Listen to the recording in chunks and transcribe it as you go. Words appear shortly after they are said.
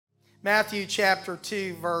Matthew chapter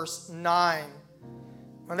 2, verse 9.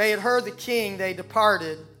 When they had heard the king, they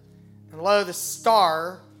departed, and lo, the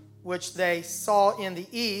star which they saw in the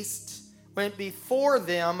east went before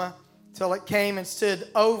them till it came and stood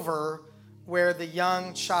over where the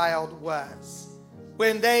young child was.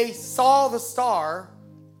 When they saw the star,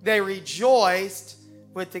 they rejoiced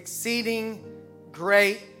with exceeding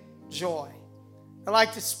great joy. I'd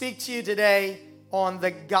like to speak to you today on the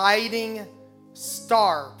guiding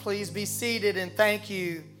star. Please be seated, and thank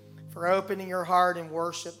you for opening your heart in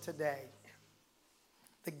worship today.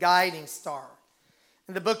 The guiding star.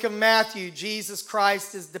 In the book of Matthew, Jesus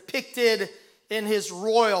Christ is depicted in his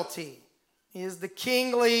royalty. He is the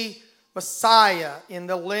kingly Messiah in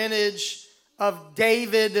the lineage of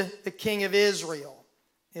David, the king of Israel.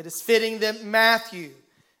 It is fitting that Matthew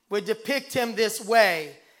would depict him this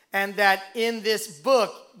way, and that in this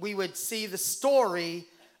book we would see the story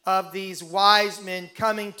of these wise men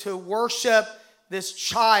coming to worship this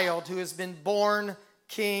child who has been born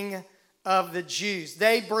King of the Jews.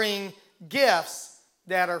 They bring gifts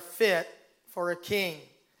that are fit for a king.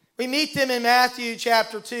 We meet them in Matthew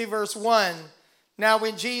chapter 2, verse 1. Now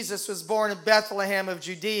when Jesus was born in Bethlehem of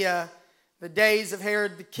Judea, the days of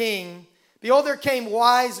Herod the king, behold, there came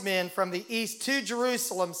wise men from the east to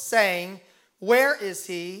Jerusalem, saying, where is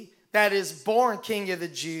he that is born King of the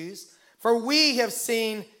Jews? For we have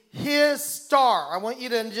seen his star. I want you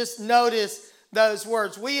to just notice those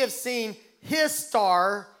words. We have seen his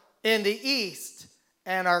star in the east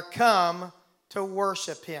and are come to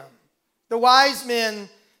worship him. The wise men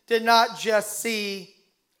did not just see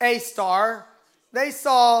a star. They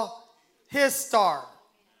saw his star.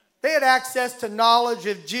 They had access to knowledge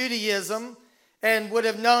of Judaism and would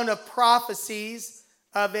have known of prophecies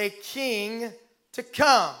of a king to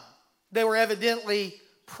come. They were evidently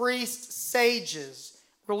priests, sages,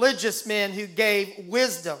 religious men who gave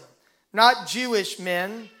wisdom, not Jewish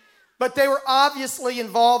men, but they were obviously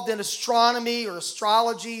involved in astronomy or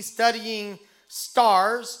astrology, studying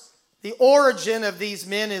stars. The origin of these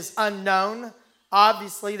men is unknown.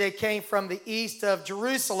 Obviously, they came from the east of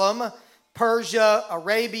Jerusalem, Persia,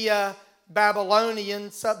 Arabia, Babylonia,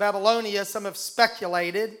 some have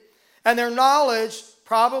speculated. And their knowledge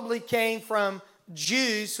probably came from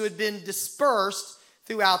Jews who had been dispersed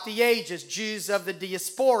throughout the ages, Jews of the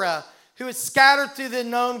diaspora, who had scattered through the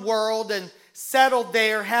known world and settled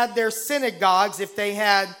there, had their synagogues if they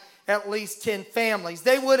had at least 10 families.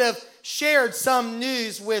 They would have shared some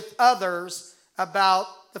news with others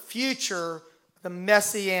about the future of the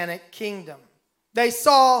Messianic kingdom. They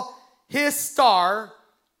saw his star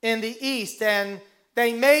in the east, and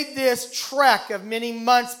they made this trek of many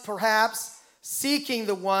months perhaps, seeking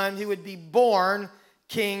the one who would be born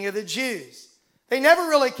King of the Jews. They never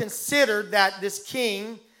really considered that this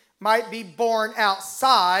king might be born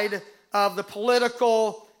outside of the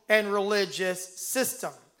political and religious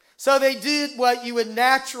system. So they did what you would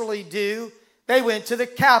naturally do. They went to the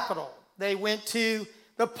capital. They went to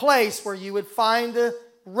the place where you would find the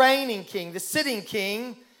reigning king, the sitting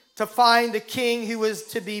king, to find the king who was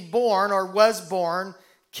to be born or was born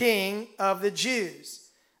King of the Jews.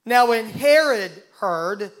 Now when Herod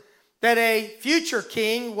heard that a future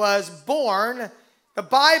king was born, the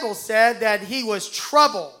Bible said that he was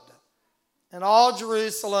troubled, and all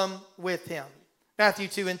Jerusalem with him. Matthew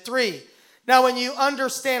 2 and 3. Now when you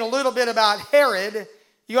understand a little bit about Herod,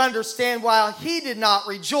 you understand why he did not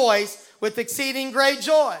rejoice with exceeding great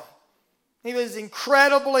joy. He was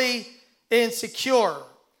incredibly insecure.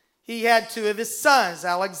 He had two of his sons,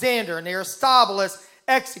 Alexander and Aristobulus,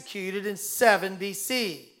 executed in 7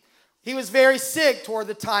 BC. He was very sick toward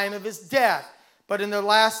the time of his death. But in the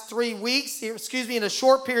last 3 weeks, in a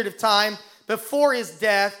short period of time before his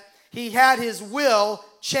death, he had his will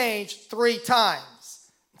changed 3 times.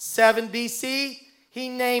 In 7 BC, he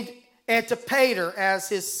named Antipater as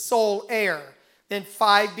his sole heir. Then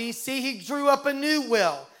 5 BC, he drew up a new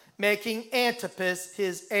will, making Antipas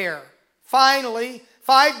his heir. Finally,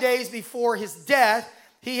 5 days before his death,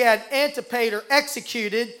 he had Antipater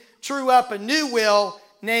executed, drew up a new will,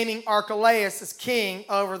 naming Archelaus as king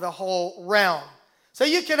over the whole realm. So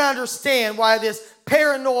you can understand why this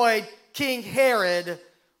paranoid King Herod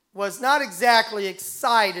was not exactly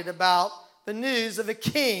excited about the news of a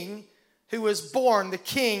king who was born the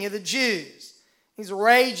King of the Jews. He's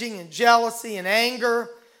raging in jealousy and anger,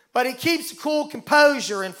 but he keeps a cool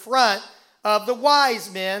composure in front of the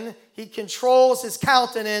wise men. He controls his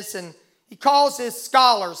countenance, and he calls his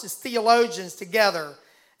scholars, his theologians together,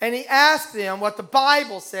 and he asks them what the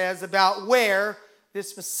Bible says about where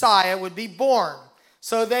this Messiah would be born.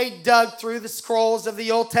 So they dug through the scrolls of the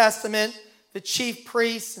Old Testament, the chief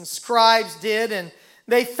priests and scribes did, and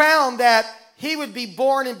they found that he would be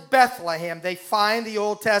born in Bethlehem. They find the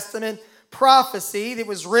Old Testament prophecy that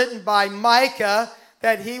was written by Micah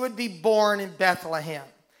that he would be born in Bethlehem.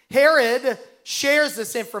 Herod shares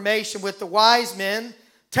this information with the wise men,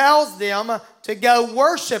 tells them to go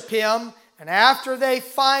worship him, and after they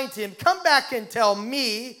find him, come back and tell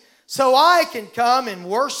me so I can come and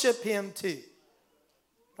worship him too.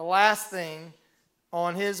 The last thing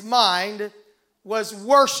on his mind was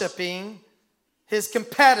worshiping his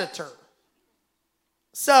competitor.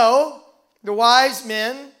 So the wise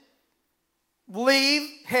men leave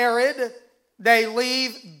Herod, they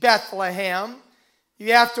leave Bethlehem.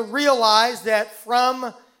 You have to realize that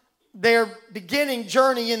from their beginning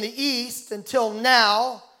journey in the east until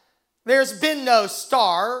now, there's been no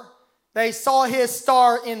star. They saw his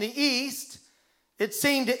star in the east. It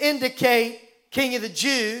seemed to indicate King of the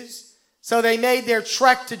Jews. So they made their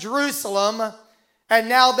trek to Jerusalem. And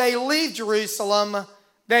now they leave Jerusalem.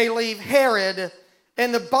 They leave Herod.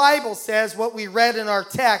 And the Bible says what we read in our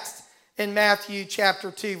text in Matthew chapter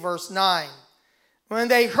 2, verse 9. When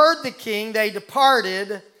they heard the king, they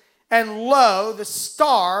departed. And lo, the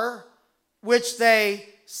star which they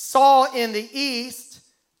saw in the east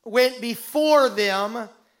went before them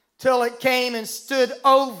till it came and stood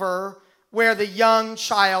over where the young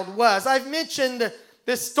child was. I've mentioned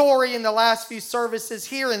this story in the last few services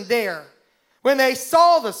here and there. When they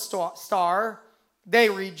saw the star, they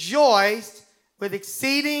rejoiced with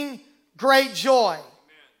exceeding great joy.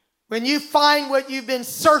 When you find what you've been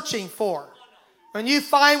searching for, when you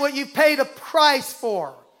find what you paid a price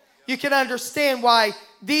for, you can understand why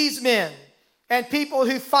these men and people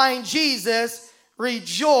who find Jesus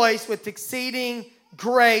rejoice with exceeding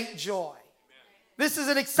great joy. This is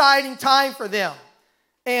an exciting time for them.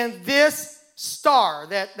 And this star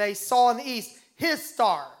that they saw in the east, his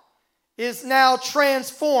star, is now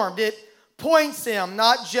transformed. It points him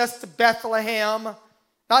not just to Bethlehem,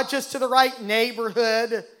 not just to the right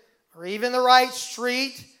neighborhood or even the right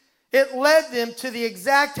street. It led them to the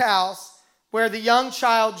exact house where the young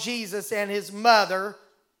child Jesus and his mother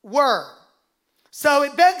were. So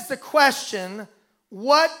it begs the question,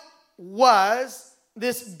 what was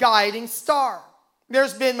this guiding star?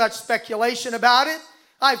 There's been much speculation about it.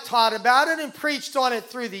 I've taught about it and preached on it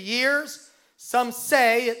through the years. Some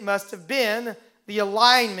say it must have been the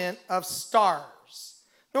alignment of stars.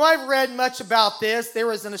 Now, I've read much about this. There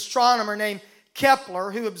was an astronomer named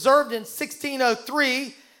Kepler who observed in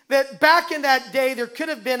 1603 that back in that day there could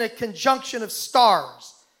have been a conjunction of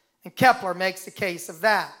stars. And Kepler makes the case of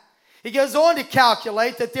that. He goes on to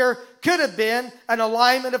calculate that there could have been an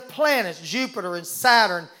alignment of planets, Jupiter and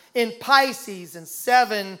Saturn in Pisces in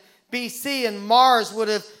 7 BC, and Mars would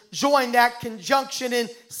have joined that conjunction in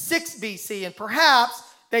 6 BC. And perhaps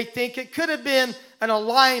they think it could have been an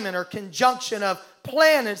alignment or conjunction of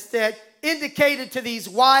planets that indicated to these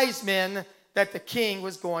wise men that the king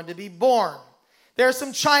was going to be born. There are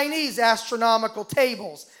some Chinese astronomical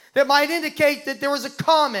tables that might indicate that there was a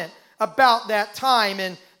comet about that time,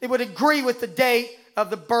 and it would agree with the date of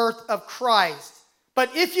the birth of Christ.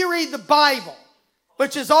 But if you read the Bible,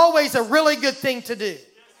 which is always a really good thing to do,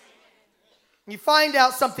 you find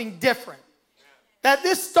out something different. That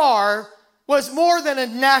this star was more than a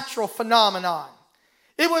natural phenomenon.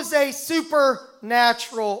 It was a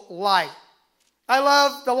supernatural light. I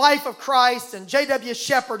love the life of Christ, and J.W.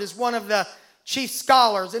 Shepherd is one of the chief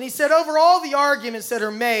scholars. And he said, over all the arguments that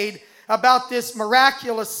are made about this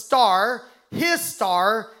miraculous star, his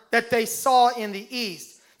star that they saw in the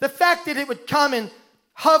east, the fact that it would come and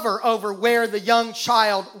hover over where the young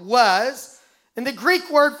child was, and the Greek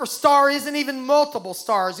word for star isn't even multiple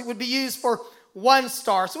stars. It would be used for one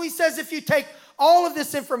star. So he says if you take all of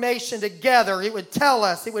this information together, it would tell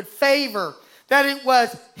us, it would favor that it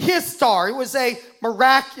was his star. It was a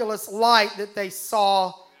miraculous light that they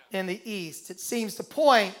saw in the east. It seems to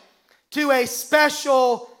point to a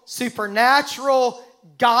special supernatural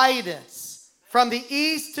guidance from the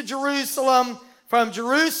east to Jerusalem, from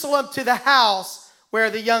Jerusalem to the house where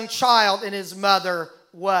the young child and his mother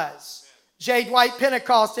was. J. Dwight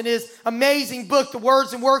Pentecost, in his amazing book, The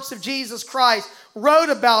Words and Works of Jesus Christ, wrote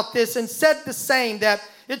about this and said the same, that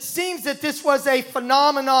it seems that this was a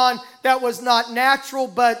phenomenon that was not natural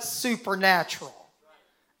but supernatural.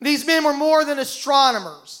 These men were more than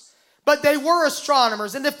astronomers, but they were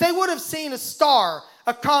astronomers. And if they would have seen a star,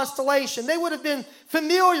 a constellation, they would have been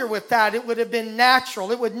familiar with that. It would have been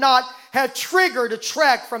natural. It would not have triggered a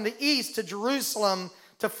trek from the east to Jerusalem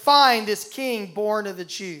to find this king born of the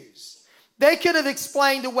Jews. They could have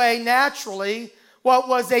explained away naturally what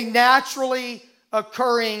was a naturally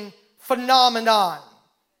occurring phenomenon.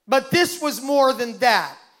 But this was more than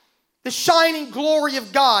that. The shining glory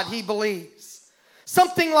of God, he believes.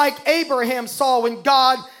 Something like Abraham saw when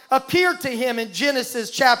God appeared to him in Genesis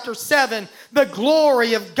chapter 7. The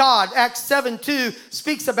glory of God. Acts 7:2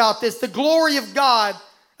 speaks about this. The glory of God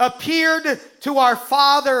appeared to our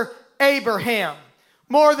father Abraham.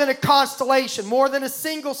 More than a constellation, more than a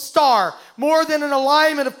single star, more than an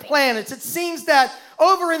alignment of planets. It seems that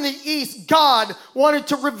over in the east, God wanted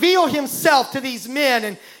to reveal himself to these men,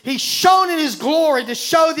 and he shone in his glory to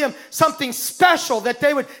show them something special that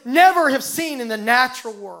they would never have seen in the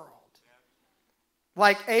natural world.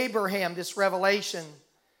 Like Abraham, this revelation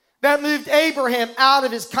that moved Abraham out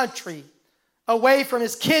of his country, away from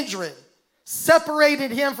his kindred,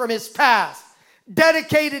 separated him from his past,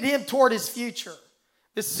 dedicated him toward his future.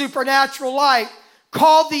 This supernatural light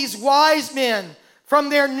called these wise men from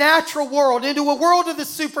their natural world into a world of the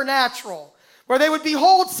supernatural, where they would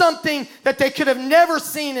behold something that they could have never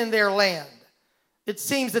seen in their land. It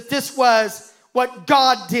seems that this was what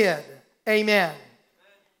God did. Amen.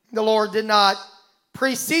 The Lord did not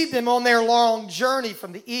precede them on their long journey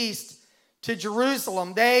from the east to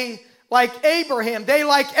Jerusalem. They, like Abraham, they,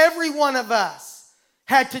 like every one of us,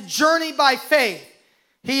 had to journey by faith.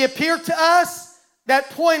 He appeared to us,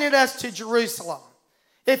 that pointed us to Jerusalem.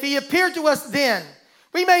 If he appeared to us then,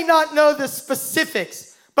 we may not know the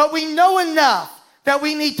specifics, but we know enough that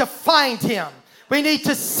we need to find him. We need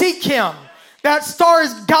to seek him. That star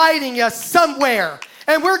is guiding us somewhere,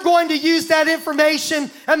 and we're going to use that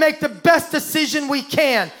information and make the best decision we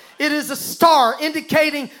can. It is a star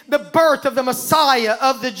indicating the birth of the Messiah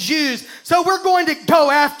of the Jews. So we're going to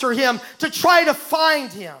go after him to try to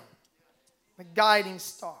find him. The guiding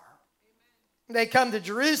star. They come to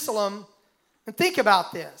Jerusalem, and think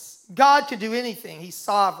about this. God could do anything. He's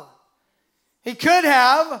sovereign. He could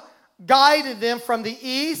have guided them from the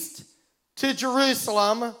east to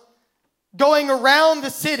Jerusalem, going around the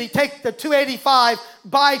city, take the 285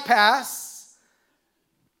 bypass,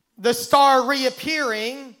 the star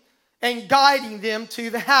reappearing and guiding them to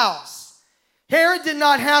the house. Herod did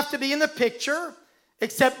not have to be in the picture,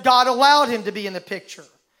 except God allowed him to be in the picture.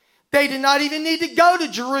 They did not even need to go to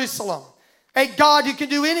Jerusalem. A God who can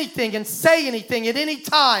do anything and say anything at any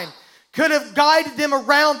time could have guided them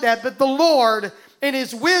around that, but the Lord, in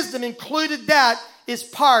his wisdom, included that as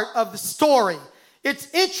part of the story.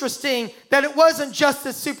 It's interesting that it wasn't just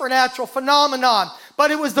a supernatural phenomenon,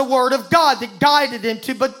 but it was the word of God that guided them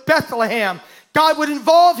to Bethlehem. God would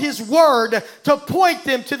involve his word to point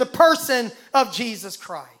them to the person of Jesus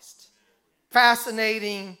Christ.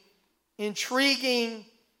 Fascinating, intriguing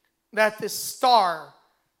that this star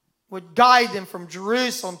would guide them from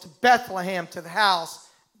Jerusalem to Bethlehem to the house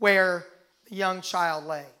where the young child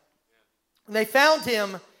lay. When they found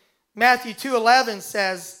him, Matthew 2:11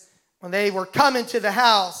 says, when they were coming to the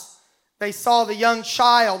house, they saw the young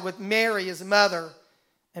child with Mary, his mother,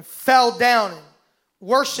 and fell down and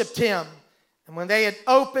worshiped him. And when they had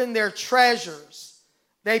opened their treasures,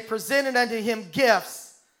 they presented unto him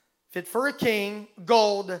gifts fit for a king,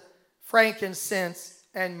 gold, frankincense,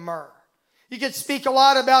 and myrrh. You could speak a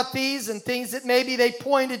lot about these and things that maybe they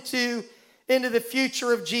pointed to into the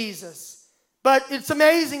future of Jesus. But it's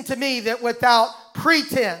amazing to me that without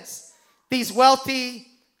pretense, these wealthy,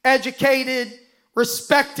 educated,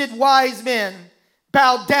 respected wise men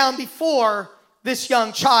bowed down before this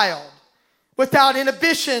young child. Without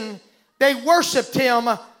inhibition, they worshiped him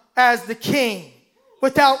as the king.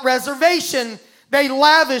 Without reservation, they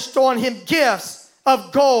lavished on him gifts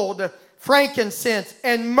of gold, frankincense,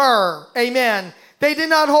 and myrrh. Amen. They did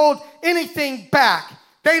not hold anything back.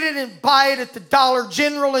 They didn't buy it at the Dollar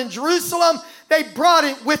General in Jerusalem. They brought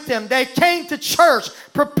it with them. They came to church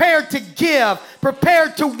prepared to give,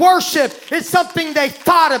 prepared to worship. It's something they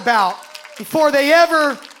thought about before they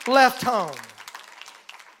ever left home.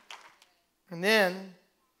 And then,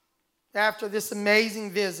 after this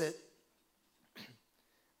amazing visit,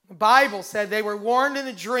 the Bible said they were warned in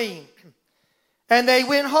a dream. And they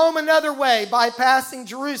went home another way, bypassing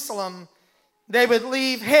Jerusalem. They would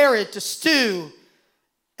leave Herod to stew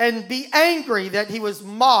and be angry that he was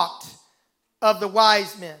mocked of the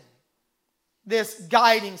wise men. This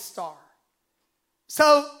guiding star.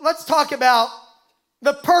 So let's talk about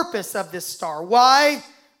the purpose of this star. Why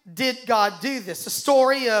did God do this? The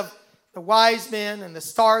story of the wise men and the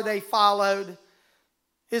star they followed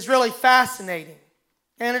is really fascinating.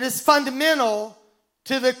 And it is fundamental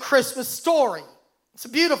to the Christmas story. It's a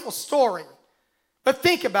beautiful story. But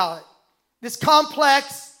think about it. This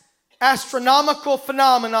complex astronomical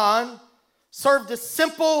phenomenon served a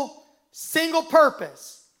simple, single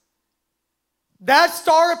purpose. That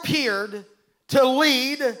star appeared to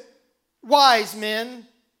lead wise men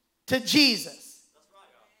to Jesus.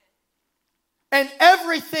 And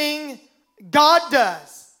everything God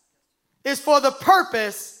does is for the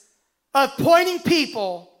purpose of pointing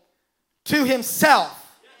people to himself.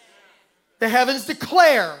 The heavens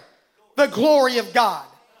declare the glory of God.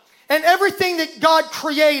 And everything that God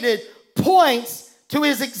created points to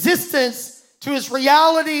his existence, to his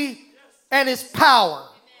reality, and his power.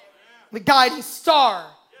 The guiding star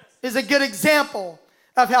is a good example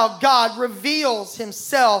of how God reveals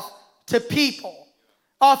himself to people.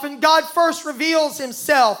 Often God first reveals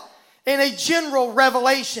himself in a general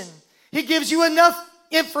revelation. He gives you enough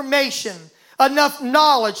information, enough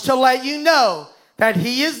knowledge to let you know that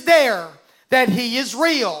he is there, that he is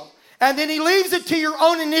real. And then he leaves it to your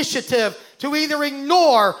own initiative to either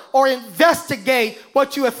ignore or investigate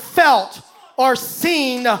what you have felt or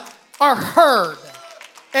seen or heard.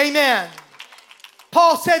 Amen.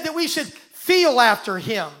 Paul said that we should feel after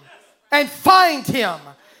him and find him,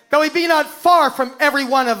 though he be not far from every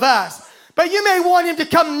one of us. But you may want him to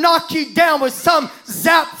come knock you down with some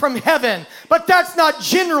zap from heaven. But that's not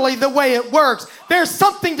generally the way it works. There's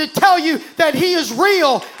something to tell you that he is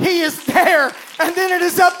real. He is there. And then it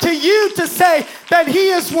is up to you to say that he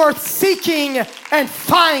is worth seeking and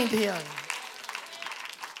find him.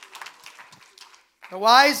 The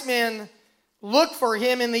wise men looked for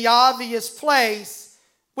him in the obvious place,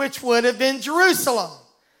 which would have been Jerusalem.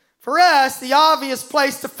 For us, the obvious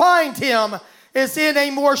place to find him is in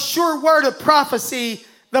a more sure word of prophecy,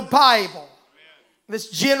 the Bible. This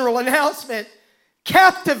general announcement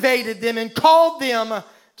captivated them and called them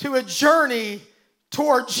to a journey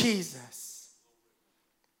toward Jesus.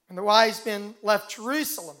 And the wise men left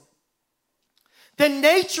Jerusalem. The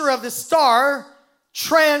nature of the star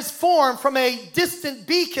transformed from a distant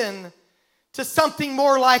beacon to something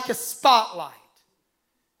more like a spotlight.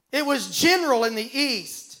 It was general in the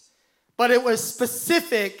east, but it was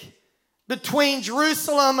specific between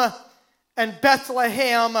Jerusalem and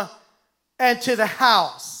Bethlehem and to the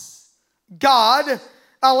house. God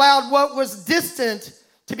allowed what was distant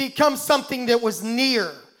to become something that was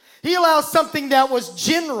near. He allowed something that was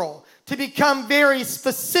general to become very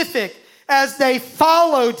specific. As they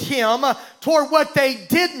followed him toward what they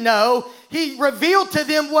did know, he revealed to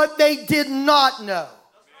them what they did not know.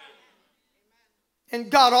 And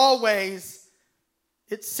God always,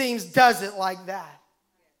 it seems, does it like that.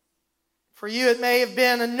 For you, it may have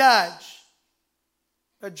been a nudge,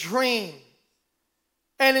 a dream,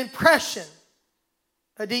 an impression,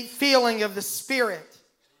 a deep feeling of the Spirit.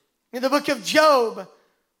 In the book of Job,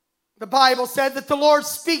 the Bible said that the Lord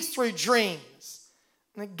speaks through dreams,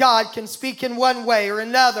 and that God can speak in one way or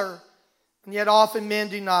another, and yet often men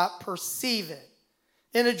do not perceive it.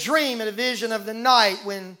 In a dream, in a vision of the night,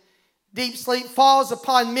 when deep sleep falls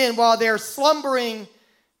upon men while they're slumbering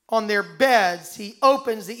on their beds, he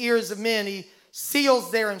opens the ears of men. He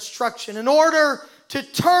seals their instruction in order to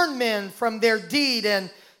turn men from their deed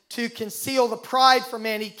and to conceal the pride from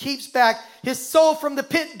man. He keeps back his soul from the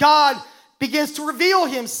pit. God begins to reveal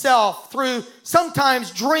himself through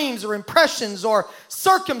sometimes dreams or impressions or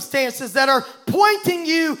circumstances that are pointing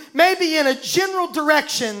you maybe in a general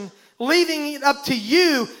direction, leaving it up to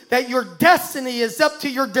you that your destiny is up to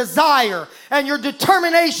your desire and your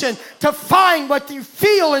determination to find what you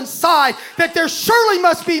feel inside, that there surely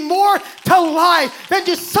must be more to life than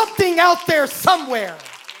just something out there somewhere,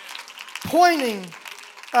 pointing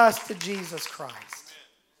us to Jesus Christ.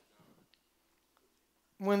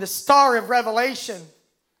 When the star of Revelation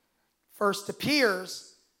first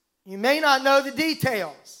appears, you may not know the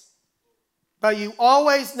details, but you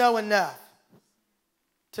always know enough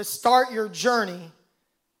to start your journey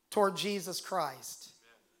toward Jesus Christ.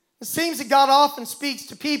 It seems that God often speaks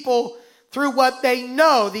to people through what they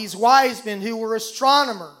know, these wise men who were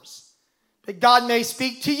astronomers. But God may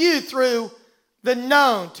speak to you through the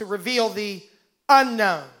known to reveal the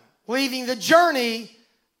unknown, leaving the journey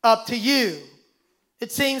up to you.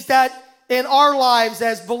 It seems that in our lives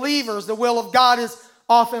as believers, the will of God is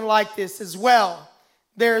often like this as well.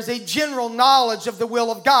 There is a general knowledge of the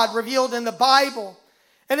will of God revealed in the Bible.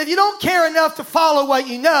 And if you don't care enough to follow what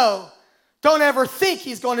you know, don't ever think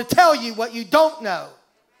he's going to tell you what you don't know,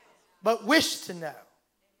 but wish to know.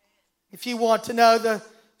 If you want to know the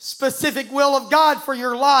specific will of God for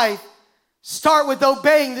your life, start with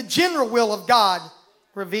obeying the general will of God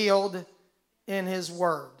revealed in his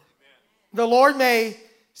word. The Lord may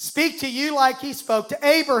speak to you like he spoke to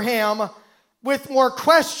Abraham with more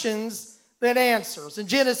questions than answers. In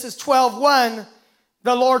Genesis 12:1,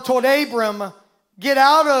 the Lord told Abram, get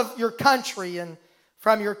out of your country and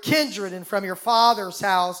from your kindred and from your father's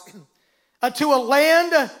house unto a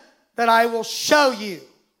land that I will show you.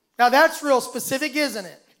 Now that's real specific, isn't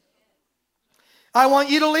it? I want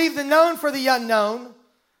you to leave the known for the unknown.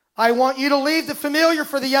 I want you to leave the familiar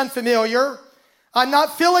for the unfamiliar. I'm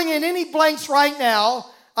not filling in any blanks right now.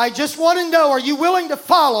 I just want to know, are you willing to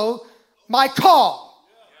follow my call?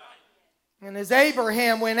 And as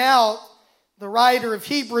Abraham went out, the writer of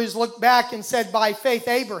Hebrews looked back and said, by faith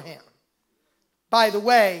Abraham. By the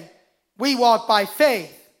way, we walk by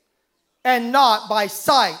faith and not by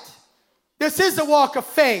sight. This is a walk of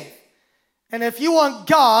faith. And if you want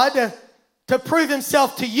God to prove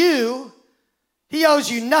himself to you, he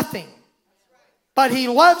owes you nothing. But he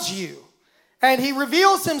loves you. And he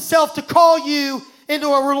reveals himself to call you into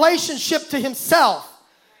a relationship to himself.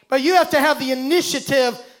 But you have to have the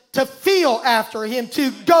initiative to feel after him,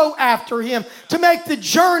 to go after him, to make the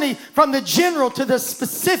journey from the general to the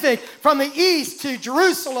specific, from the east to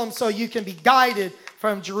Jerusalem, so you can be guided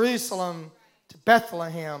from Jerusalem to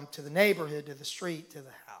Bethlehem, to the neighborhood, to the street, to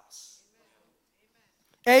the house.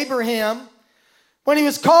 Abraham, when he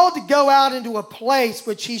was called to go out into a place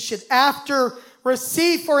which he should after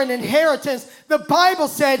receive for an inheritance, the Bible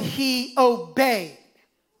said he obeyed.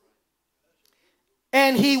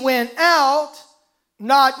 And he went out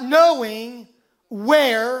not knowing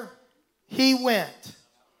where he went.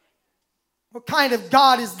 What kind of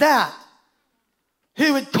God is that?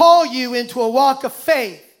 Who would call you into a walk of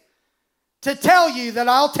faith to tell you that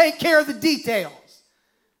I'll take care of the details.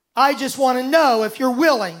 I just want to know if you're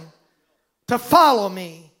willing to follow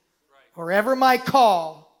me wherever my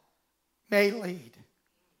call may lead.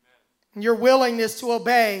 And your willingness to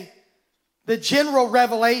obey the general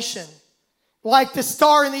revelation, like the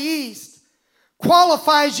star in the east,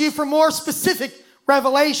 qualifies you for more specific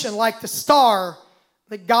revelation, like the star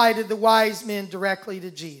that guided the wise men directly to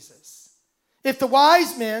Jesus. If the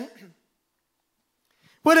wise men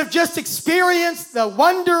would have just experienced the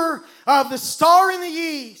wonder of the star in the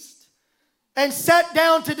east and sat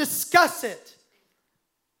down to discuss it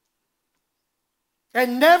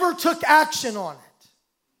and never took action on it,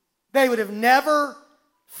 they would have never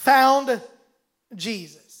found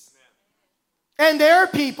Jesus. And there are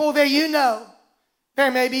people that you know. There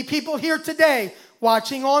may be people here today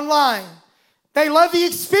watching online. They love the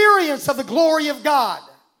experience of the glory of God.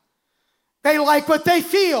 They like what they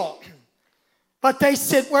feel, but they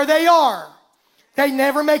sit where they are. They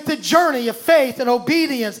never make the journey of faith and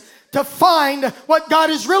obedience to find what God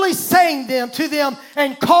is really saying to them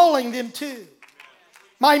and calling them to.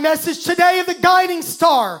 My message today of the guiding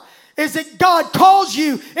star is that God calls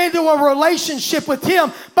you into a relationship with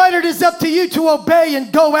him, but it is up to you to obey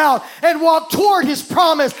and go out and walk toward his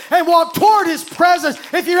promise and walk toward his presence.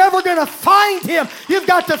 If you're ever going to find him, you've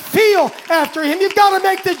got to feel after him. You've got to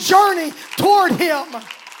make the journey toward him.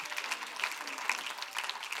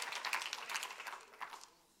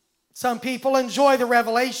 Some people enjoy the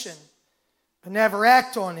revelation, but never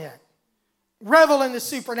act on it. Revel in the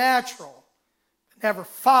supernatural, but never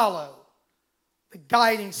follow the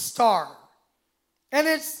guiding star. And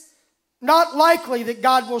it's not likely that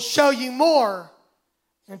God will show you more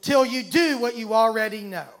until you do what you already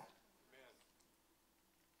know.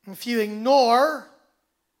 If you ignore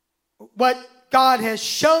what God has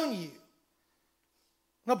shown you,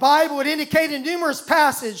 the Bible would indicate in numerous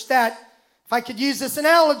passages that, if I could use this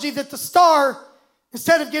analogy, that the star,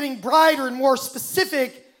 instead of getting brighter and more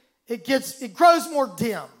specific, it grows more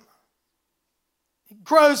dim. It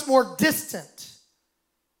grows more distant.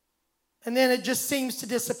 And then it just seems to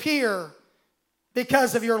disappear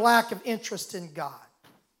because of your lack of interest in God.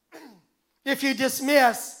 If you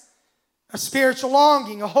dismiss a spiritual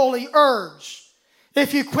longing, a holy urge,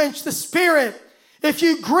 if you quench the Spirit, if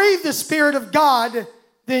you grieve the Spirit of God,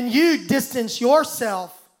 then you distance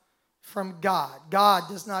yourself from God. God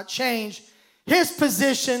does not change his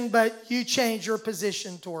position, but you change your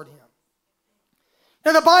position toward him.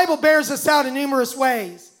 Now the Bible bears this out in numerous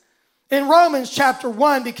ways. In Romans chapter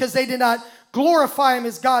 1, because they did not glorify him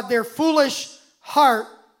as God, their foolish heart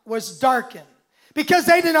was darkened. Because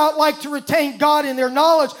they did not like to retain God in their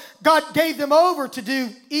knowledge, God gave them over to do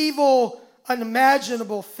evil,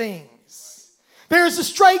 unimaginable things. There is a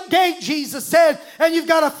straight gate, Jesus said, and you've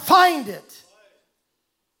got to find it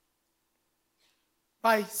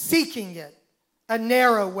by seeking it, a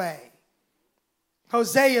narrow way.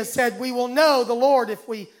 Hosea said, we will know the Lord if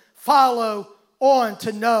we follow on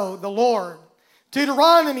to know the Lord.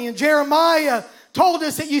 Deuteronomy and Jeremiah told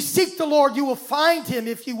us that you seek the Lord, you will find him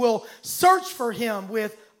if you will search for him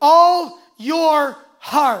with all your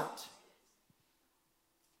heart.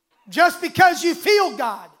 Just because you feel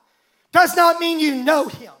God does not mean you know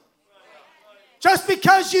him. Just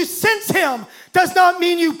because you sense him does not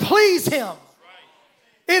mean you please him.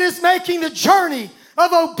 It is making the journey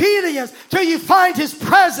of obedience, till you find His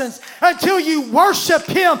presence, until you worship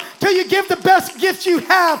Him, till you give the best gift you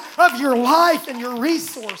have of your life and your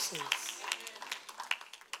resources.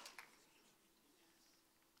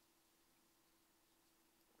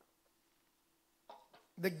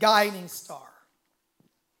 The guiding star.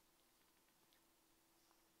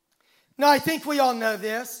 Now, I think we all know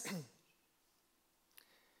this.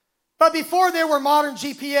 But before there were modern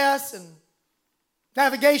GPS and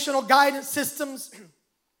navigational guidance systems,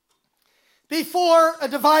 before a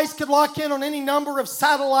device could lock in on any number of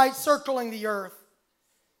satellites circling the earth,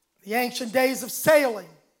 the ancient days of sailing,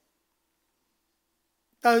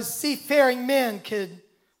 those seafaring men could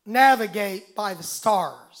navigate by the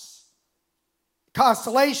stars.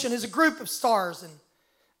 Constellation is a group of stars and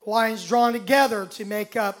lines drawn together to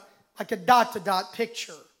make up like a dot-to-dot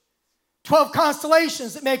picture. 12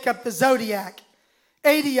 constellations that make up the zodiac.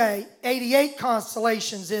 88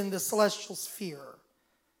 constellations in the celestial sphere.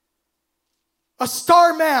 A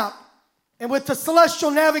star map, and with the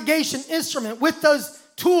celestial navigation instrument, with those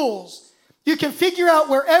tools, you can figure out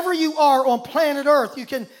wherever you are on planet Earth. You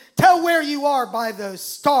can tell where you are by those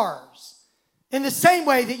stars. In the same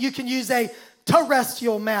way that you can use a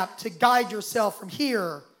terrestrial map to guide yourself from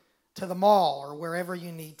here to the mall or wherever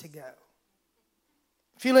you need to go.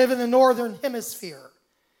 If you live in the northern hemisphere,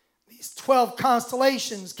 these 12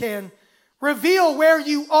 constellations can reveal where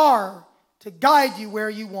you are to guide you where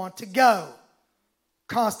you want to go.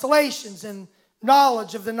 Constellations and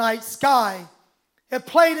knowledge of the night sky have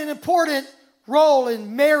played an important role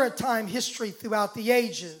in maritime history throughout the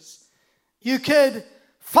ages. You could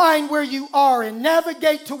find where you are and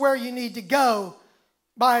navigate to where you need to go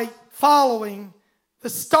by following the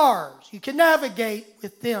stars. You can navigate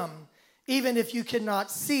with them even if you cannot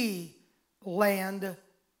see land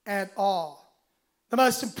at all. The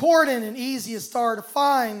most important and easiest star to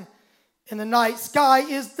find in the night sky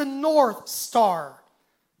is the North Star,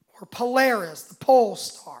 or Polaris, the pole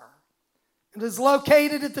star. It is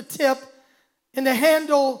located at the tip in the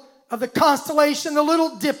handle of the constellation, the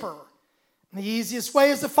Little Dipper. And the easiest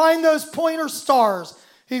way is to find those pointer stars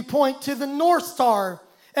who point to the North Star.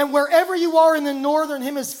 And wherever you are in the northern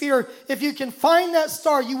hemisphere, if you can find that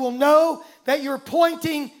star, you will know that you're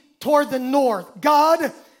pointing toward the north.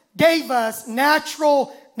 God gave us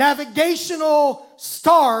natural navigational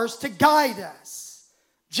stars to guide us.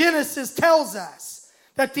 Genesis tells us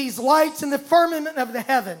that these lights in the firmament of the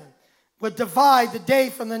heaven would divide the day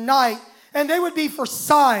from the night, and they would be for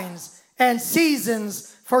signs and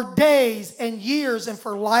seasons, for days and years, and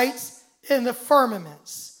for lights in the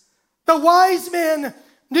firmaments. The wise men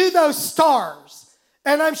knew those stars,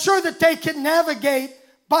 and I'm sure that they could navigate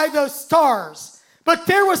by those stars. But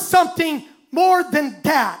there was something more than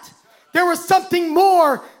that. There was something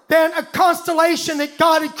more than a constellation that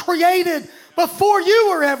God had created before you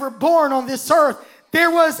were ever born on this earth.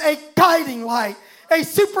 There was a guiding light, a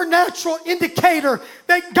supernatural indicator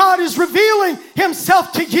that God is revealing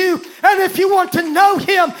Himself to you. And if you want to know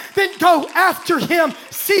Him, then go after Him,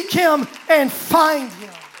 seek Him, and find Him.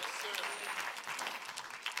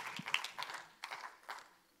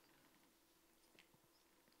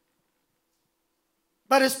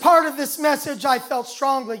 But as part of this message, I felt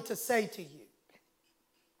strongly to say to you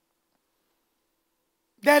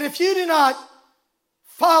that if you do not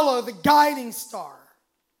follow the guiding star,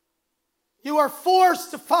 you are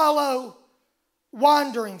forced to follow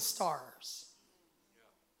wandering stars.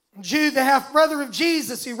 Jude, the half-brother of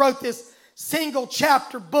Jesus, who wrote this single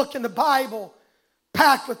chapter book in the Bible,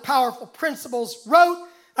 packed with powerful principles, wrote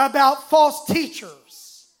about false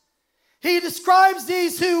teachers. He describes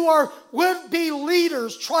these who are would-be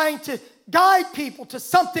leaders trying to guide people to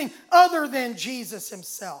something other than Jesus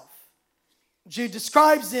Himself. Jude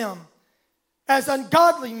describes them as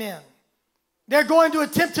ungodly men. They're going to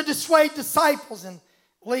attempt to dissuade disciples and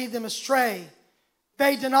lead them astray.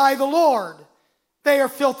 They deny the Lord. They are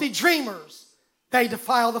filthy dreamers. They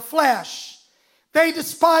defile the flesh. They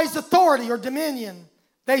despise authority or dominion.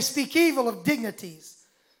 They speak evil of dignities.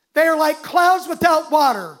 They are like clouds without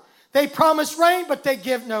water. They promise rain, but they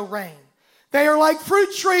give no rain. They are like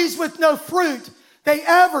fruit trees with no fruit. They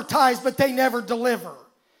advertise, but they never deliver.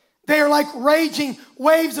 They are like raging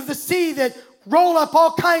waves of the sea that roll up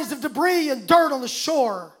all kinds of debris and dirt on the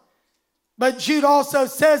shore. But Jude also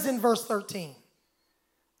says in verse 13,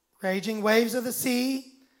 raging waves of the sea,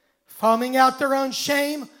 foaming out their own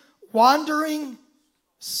shame, wandering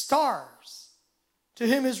stars, to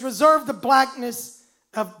whom is reserved the blackness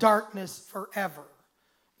of darkness forever.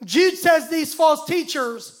 Jude says these false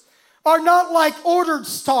teachers are not like ordered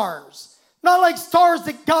stars, not like stars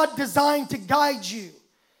that God designed to guide you.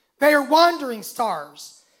 They are wandering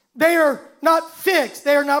stars. They are not fixed.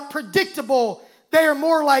 They are not predictable. They are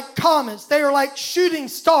more like comets. They are like shooting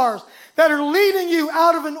stars that are leading you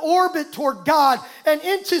out of an orbit toward God and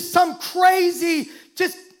into some crazy,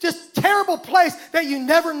 just terrible place that you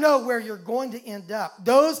never know where you're going to end up.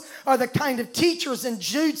 Those are the kind of teachers, and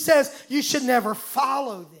Jude says you should never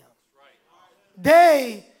follow them.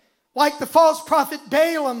 They, like the false prophet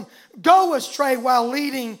Balaam, go astray while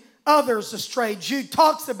leading others astray. Jude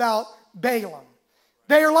talks about Balaam.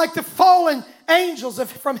 They are like the fallen angels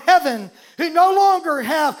from heaven who no longer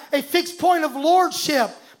have a fixed point of lordship,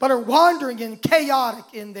 but are wandering and chaotic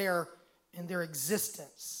in their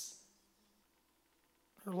existence.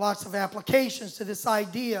 There are lots of applications to this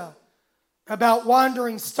idea about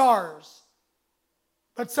wandering stars.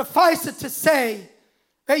 But suffice it to say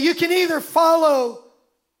that you can either follow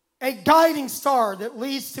a guiding star that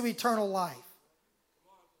leads to eternal life,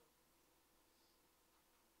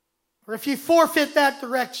 or if you forfeit that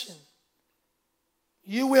direction,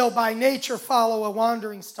 you will by nature follow a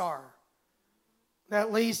wandering star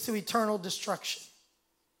that leads to eternal destruction.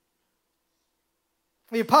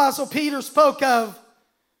 The Apostle Peter spoke of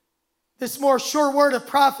this more sure word of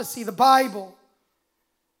prophecy, the Bible,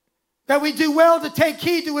 that we do well to take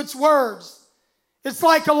heed to its words. It's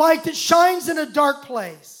like a light that shines in a dark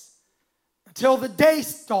place until the day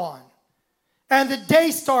dawn. And the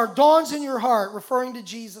day star dawns in your heart, referring to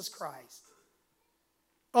Jesus Christ.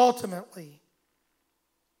 Ultimately,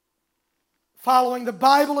 following the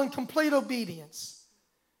Bible in complete obedience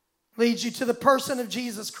leads you to the person of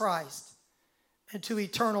Jesus Christ and to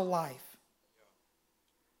eternal life.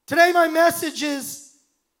 Today my message is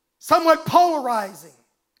somewhat polarizing.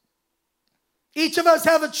 Each of us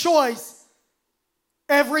have a choice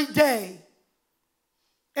every day.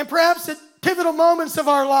 And perhaps at pivotal moments of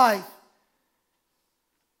our life,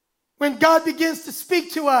 when God begins to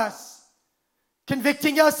speak to us,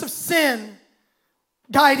 convicting us of sin,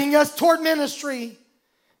 guiding us toward ministry,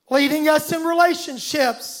 leading us in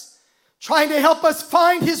relationships, trying to help us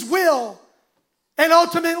find His will, and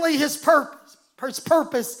ultimately His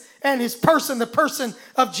purpose and His person, the person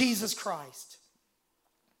of Jesus Christ.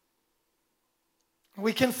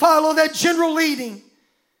 We can follow that general leading,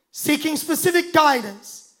 seeking specific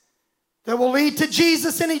guidance that will lead to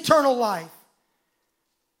Jesus in eternal life.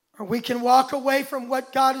 Or we can walk away from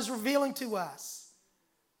what God is revealing to us.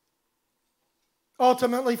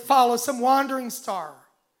 Ultimately follow some wandering star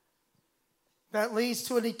that leads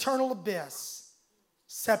to an eternal abyss,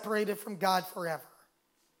 separated from God forever.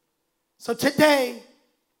 So today,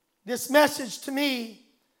 this message to me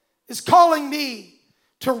is calling me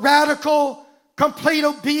to radical, complete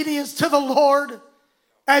obedience to the Lord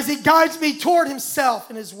as He guides me toward Himself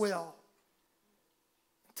and His will.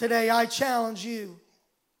 Today, I challenge you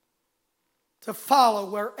to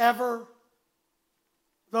follow wherever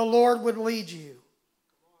the Lord would lead you,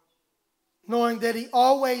 knowing that He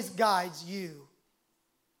always guides you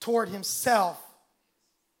toward Himself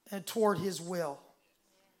and toward His will.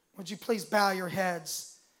 Would you please bow your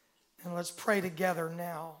heads and let's pray together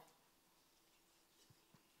now.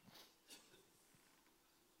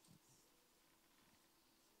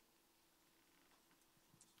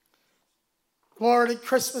 Lord, at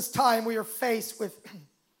Christmas time we are faced with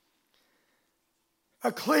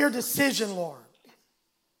a clear decision, Lord.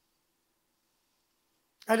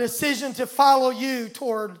 A decision to follow You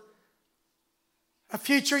toward a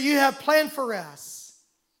future You have planned for us.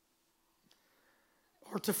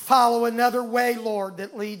 Or to follow another way, Lord,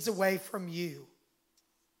 that leads away from You.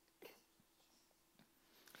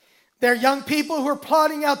 There are young people who are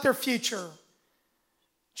plotting out their future,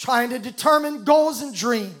 trying to determine goals and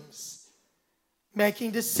dreams,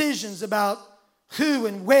 making decisions about who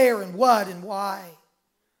and where and what and why.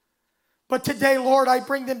 But today, Lord, I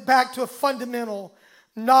bring them back to a fundamental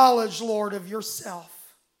knowledge, Lord, of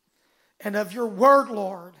Yourself and of Your word,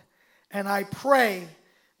 Lord. And I pray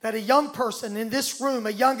that a young person in this room,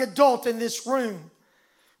 a young adult in this room,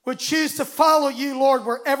 would choose to follow You, Lord,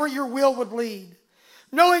 wherever Your will would lead.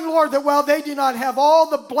 Knowing, Lord, that while they do not have all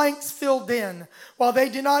the blanks filled in, while they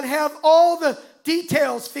do not have all the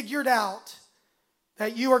details figured out,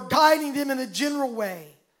 that You are guiding them in a general way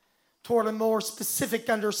toward a more specific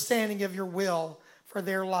understanding of Your will for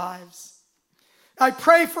their lives. I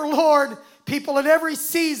pray for, Lord, people at every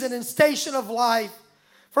season and station of life.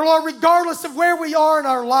 For, Lord, regardless of where we are in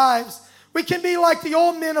our lives, we can be like the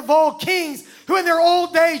old men of old, kings who in their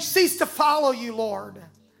old age ceased to follow You, Lord.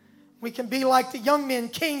 We can be like the young men,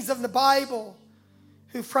 kings of the Bible,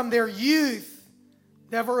 who from their youth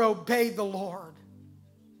never obeyed the Lord.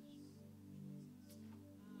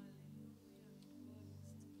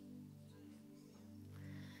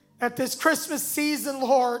 At this Christmas season,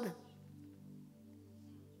 Lord,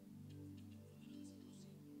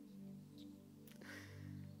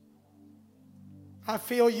 I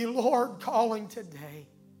feel you, Lord, calling today.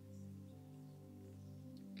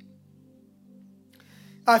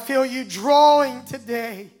 I feel you drawing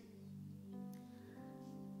today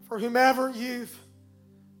for whomever you've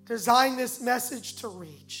designed this message to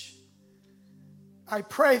reach. I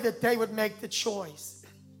pray that they would make the choice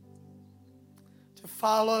to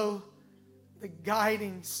follow the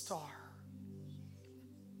guiding star.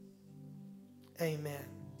 Amen.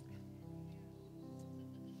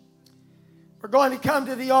 We're going to come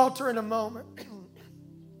to the altar in a moment.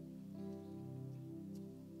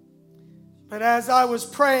 But as I was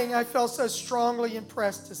praying, I felt so strongly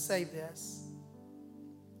impressed to say this.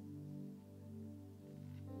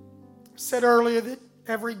 I said earlier that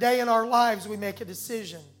every day in our lives we make a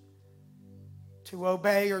decision to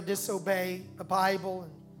obey or disobey the Bible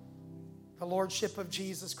and the Lordship of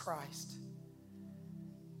Jesus Christ.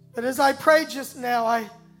 But as I prayed just now,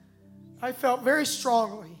 I felt very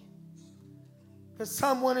strongly that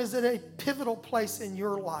someone is at a pivotal place in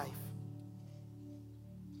your life.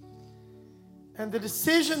 And the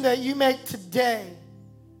decision that you make today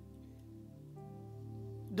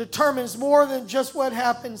determines more than just what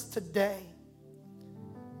happens today.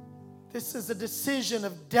 This is a decision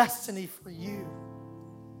of destiny for you.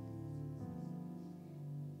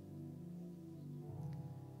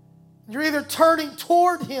 You're either turning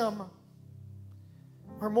toward Him,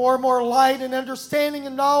 or more and more light and understanding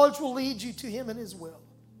and knowledge will lead you to Him and His will.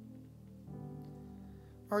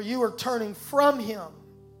 Or you are turning from Him,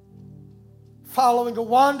 following a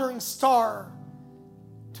wandering star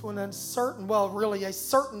to an uncertain, well, really a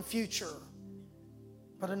certain future,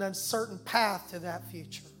 but an uncertain path to that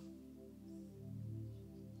future.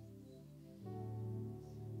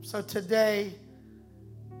 So today,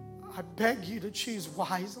 I beg you to choose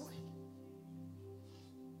wisely,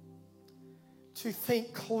 to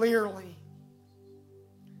think clearly,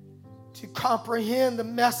 to comprehend the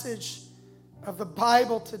message of the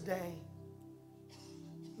Bible today,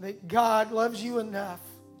 that God loves you enough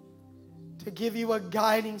to give you a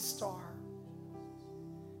guiding star.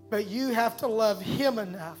 But you have to love Him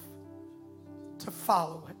enough to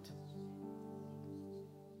follow it.